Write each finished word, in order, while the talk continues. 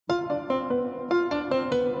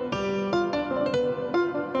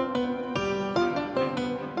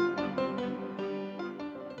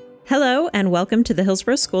and welcome to the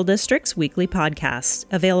Hillsborough School District's weekly podcast,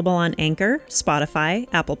 available on Anchor, Spotify,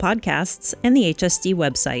 Apple Podcasts, and the HSD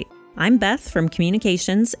website. I'm Beth from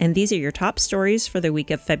Communications, and these are your top stories for the week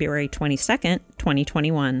of February 22nd,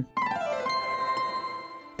 2021.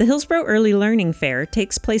 The Hillsborough Early Learning Fair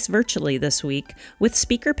takes place virtually this week, with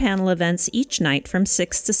speaker panel events each night from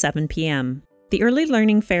 6 to 7 p.m. The Early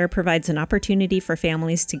Learning Fair provides an opportunity for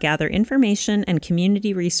families to gather information and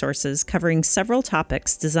community resources covering several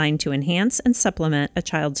topics designed to enhance and supplement a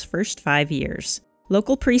child's first 5 years.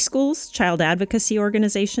 Local preschools, child advocacy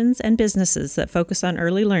organizations, and businesses that focus on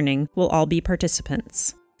early learning will all be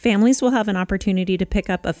participants. Families will have an opportunity to pick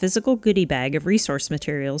up a physical goodie bag of resource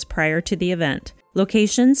materials prior to the event.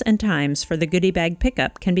 Locations and times for the goodie bag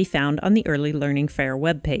pickup can be found on the Early Learning Fair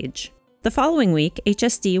webpage. The following week,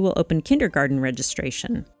 HSD will open kindergarten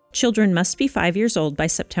registration. Children must be 5 years old by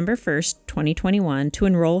September 1st, 2021 to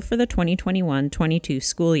enroll for the 2021-22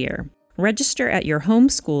 school year. Register at your home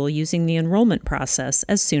school using the enrollment process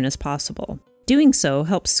as soon as possible. Doing so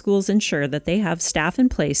helps schools ensure that they have staff in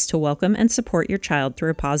place to welcome and support your child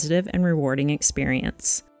through a positive and rewarding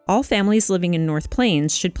experience. All families living in North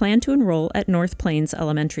Plains should plan to enroll at North Plains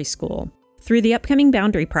Elementary School. Through the upcoming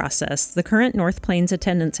boundary process, the current North Plains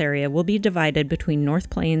attendance area will be divided between North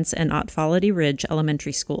Plains and Otfality Ridge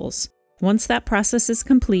Elementary Schools. Once that process is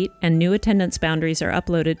complete and new attendance boundaries are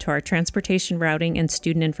uploaded to our transportation routing and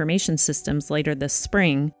student information systems later this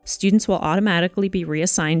spring, students will automatically be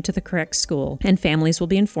reassigned to the correct school, and families will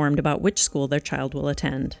be informed about which school their child will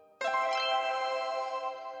attend.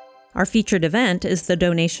 Our featured event is the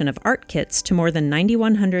donation of art kits to more than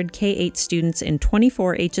 9,100 K-8 students in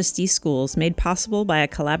 24 HSD schools, made possible by a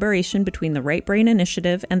collaboration between the Right Brain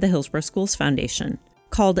Initiative and the Hillsborough Schools Foundation.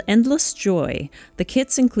 Called Endless Joy, the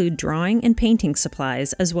kits include drawing and painting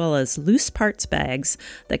supplies as well as loose parts bags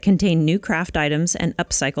that contain new craft items and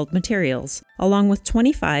upcycled materials, along with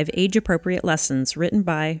 25 age-appropriate lessons written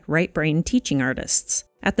by Right Brain teaching artists.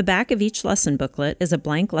 At the back of each lesson booklet is a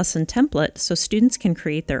blank lesson template so students can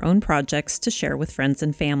create their own projects to share with friends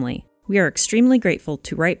and family. We are extremely grateful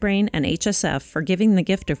to Right Brain and HSF for giving the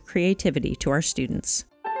gift of creativity to our students.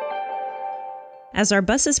 As our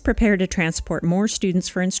buses prepare to transport more students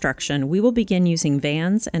for instruction, we will begin using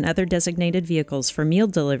vans and other designated vehicles for meal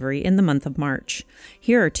delivery in the month of March.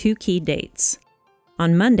 Here are 2 key dates.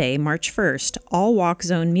 On Monday, March 1st, all Walk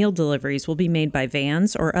Zone meal deliveries will be made by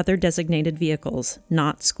vans or other designated vehicles,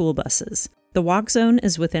 not school buses. The Walk Zone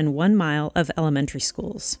is within 1 mile of elementary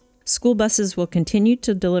schools. School buses will continue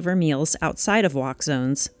to deliver meals outside of Walk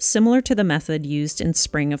Zones, similar to the method used in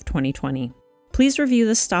spring of 2020. Please review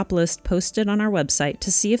the stop list posted on our website to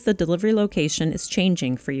see if the delivery location is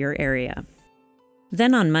changing for your area.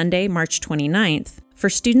 Then on Monday, March 29th, for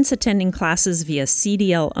students attending classes via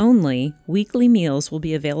CDL only, weekly meals will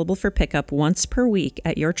be available for pickup once per week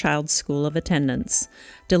at your child's school of attendance.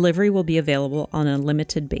 Delivery will be available on a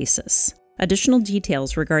limited basis. Additional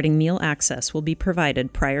details regarding meal access will be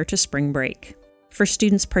provided prior to spring break. For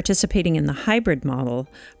students participating in the hybrid model,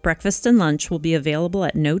 breakfast and lunch will be available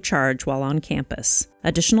at no charge while on campus.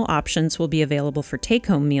 Additional options will be available for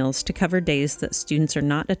take-home meals to cover days that students are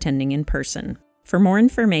not attending in person. For more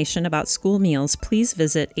information about school meals, please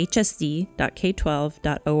visit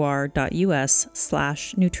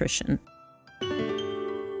hsd.k12.or.us/nutrition.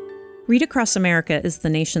 Read Across America is the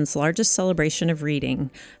nation's largest celebration of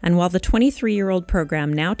reading, and while the 23-year-old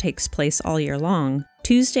program now takes place all year long,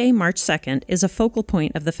 Tuesday, March 2nd is a focal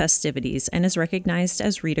point of the festivities and is recognized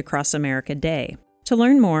as Read Across America Day. To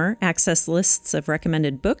learn more, access lists of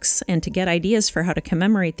recommended books, and to get ideas for how to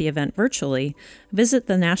commemorate the event virtually, visit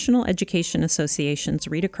the National Education Association's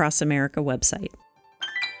Read Across America website.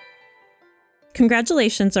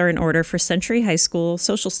 Congratulations are in order for Century High School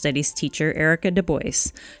social studies teacher Erica Du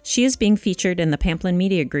Bois. She is being featured in the Pamplin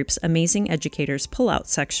Media Group's Amazing Educators Pullout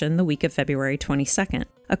section the week of February 22nd.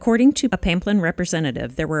 According to a Pamplin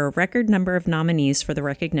representative, there were a record number of nominees for the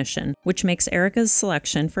recognition, which makes Erica's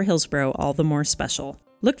selection for Hillsborough all the more special.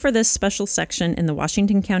 Look for this special section in the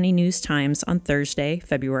Washington County News-Times on Thursday,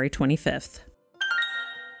 February 25th.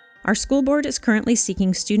 Our school board is currently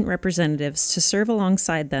seeking student representatives to serve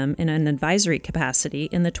alongside them in an advisory capacity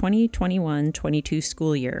in the 2021-22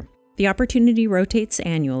 school year. The opportunity rotates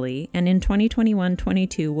annually, and in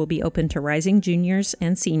 2021-22 will be open to rising juniors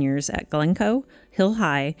and seniors at Glencoe, Hill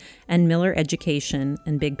High, and Miller Education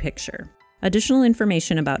and Big Picture. Additional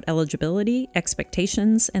information about eligibility,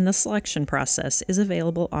 expectations, and the selection process is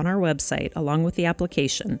available on our website along with the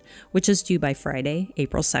application, which is due by Friday,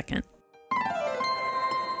 April 2nd.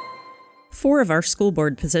 4 of our school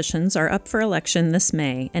board positions are up for election this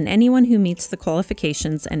May, and anyone who meets the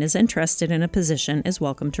qualifications and is interested in a position is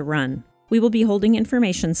welcome to run. We will be holding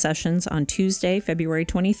information sessions on Tuesday, February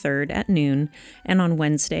 23rd at noon and on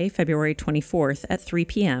Wednesday, February 24th at 3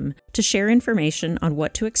 p.m. to share information on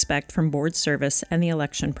what to expect from board service and the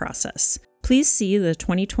election process. Please see the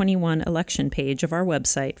 2021 election page of our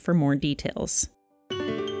website for more details.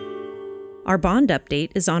 Our bond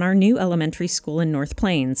update is on our new elementary school in North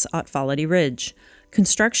Plains, Otfality Ridge.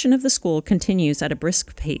 Construction of the school continues at a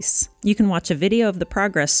brisk pace. You can watch a video of the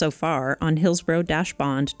progress so far on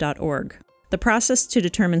hillsboro-bond.org. The process to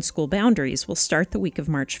determine school boundaries will start the week of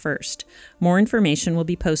March 1st. More information will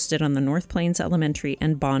be posted on the North Plains Elementary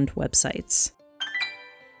and Bond websites.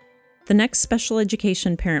 The next Special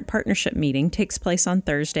Education Parent Partnership meeting takes place on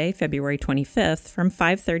Thursday, February 25th from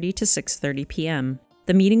 5:30 to 6:30 p.m.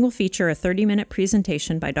 The meeting will feature a 30-minute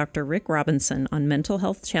presentation by Dr. Rick Robinson on mental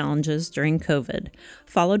health challenges during COVID,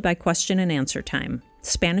 followed by question and answer time.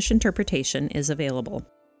 Spanish interpretation is available.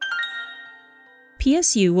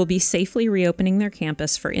 PSU will be safely reopening their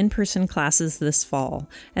campus for in-person classes this fall,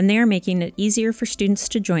 and they are making it easier for students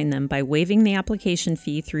to join them by waiving the application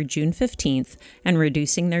fee through June 15th and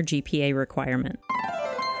reducing their GPA requirement.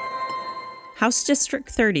 House District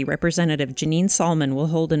 30 Representative Janine Salman will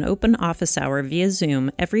hold an open office hour via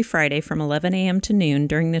Zoom every Friday from 11 a.m. to noon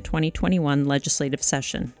during the 2021 legislative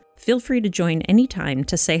session. Feel free to join anytime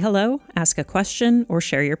to say hello, ask a question, or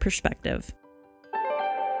share your perspective.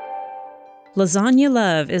 Lasagna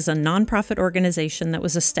Love is a nonprofit organization that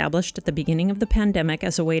was established at the beginning of the pandemic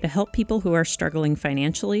as a way to help people who are struggling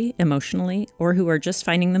financially, emotionally, or who are just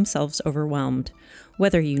finding themselves overwhelmed.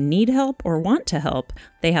 Whether you need help or want to help,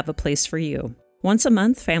 they have a place for you. Once a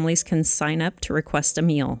month, families can sign up to request a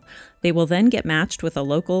meal. They will then get matched with a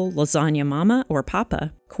local lasagna mama or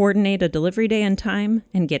papa, coordinate a delivery day and time,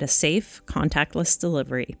 and get a safe, contactless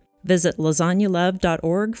delivery. Visit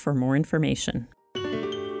lasagnalove.org for more information.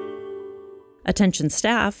 Attention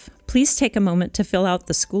staff, please take a moment to fill out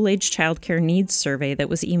the school-age childcare needs survey that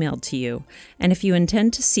was emailed to you. And if you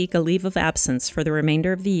intend to seek a leave of absence for the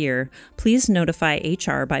remainder of the year, please notify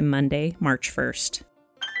HR by Monday, March 1st.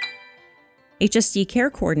 HSD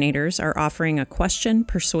care coordinators are offering a Question,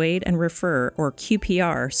 Persuade, and Refer, or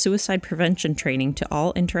QPR, suicide prevention training to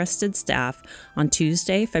all interested staff on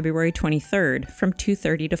Tuesday, February 23rd from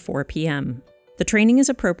 2:30 to 4 p.m. The training is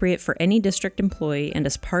appropriate for any district employee and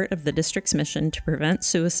is part of the district's mission to prevent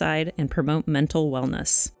suicide and promote mental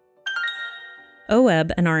wellness. OWEB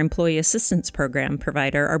and our Employee Assistance Program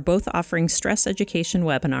provider are both offering stress education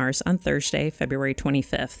webinars on Thursday, February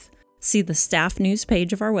 25th. See the staff news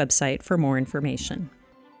page of our website for more information.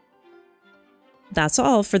 That's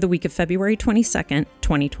all for the week of February 22nd,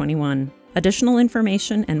 2021. Additional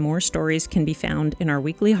information and more stories can be found in our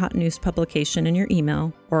weekly hot news publication in your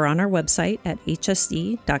email or on our website at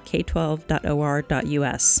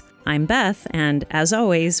hsd.k12.or.us. I'm Beth, and as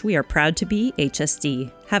always, we are proud to be HSD.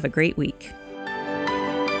 Have a great week.